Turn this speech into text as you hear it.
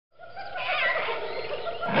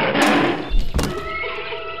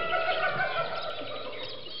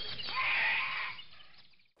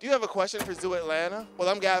have a question for Zoo Atlanta? Well,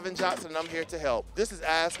 I'm Gavin Johnson, and I'm here to help. This is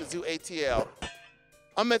Ask Zoo ATL.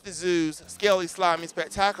 I'm at the zoo's Scaly Slimy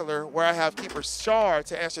Spectacular, where I have keeper Shar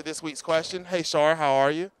to answer this week's question. Hey, Shar, how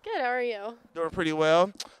are you? Good, how are you? Doing pretty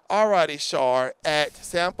well. Alrighty, Shar, at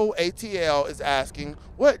Sample ATL is asking,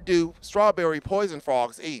 what do strawberry poison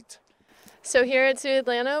frogs eat? So here at Zoo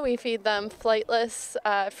Atlanta, we feed them flightless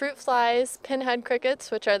fruit flies, pinhead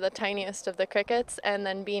crickets, which are the tiniest of the crickets, and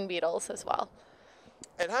then bean beetles as well.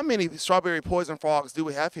 And how many strawberry poison frogs do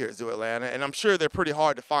we have here at Zoo Atlanta? And I'm sure they're pretty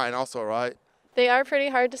hard to find also, right? They are pretty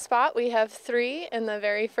hard to spot. We have 3 in the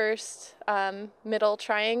very first middle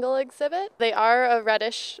triangle exhibit. They are a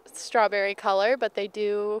reddish strawberry color, but they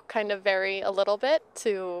do kind of vary a little bit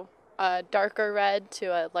to a darker red to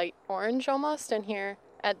a light orange almost. And here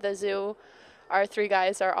at the zoo, our 3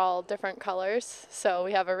 guys are all different colors. So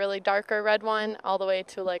we have a really darker red one all the way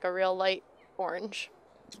to like a real light orange.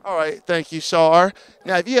 All right, thank you, Shar.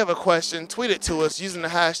 Now, if you have a question, tweet it to us using the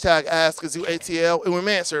hashtag AskAzooATL, and we'll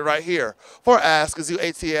answer it right here. For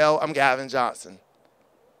AskAzooATL, I'm Gavin Johnson.